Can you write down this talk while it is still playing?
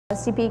The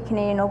CP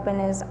Canadian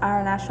Open is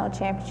our national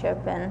championship,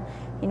 and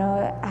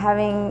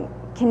having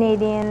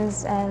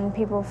Canadians and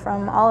people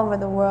from all over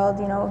the world,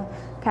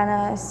 kind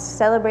of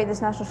celebrate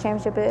this national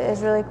championship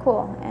is really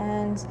cool.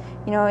 And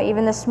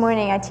even this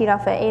morning I teed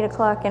off at 8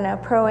 o'clock in a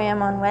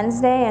Pro-Am on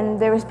Wednesday, and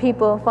there was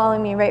people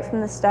following me right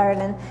from the start,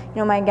 and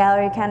my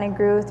gallery kind of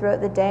grew throughout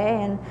the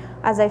day. And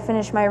as I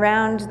finished my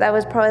round, that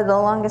was probably the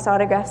longest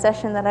autograph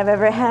session that I've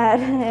ever had,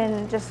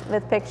 and just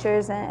with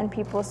pictures and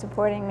people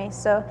supporting me.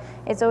 So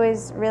it's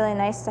always really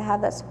nice to have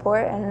that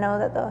support and know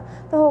that the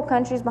whole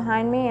country's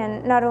behind me,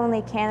 and not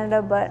only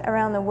Canada but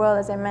around the world.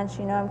 As I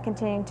mentioned, I'm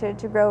continuing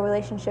to grow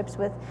relationships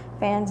with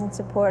fans and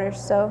supporters.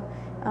 So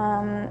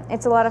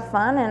it's a lot of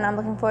fun, and I'm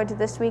looking forward to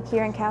this week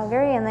here in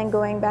Calgary, and then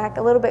going back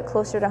a little bit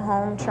closer to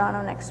home,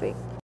 Toronto, next week.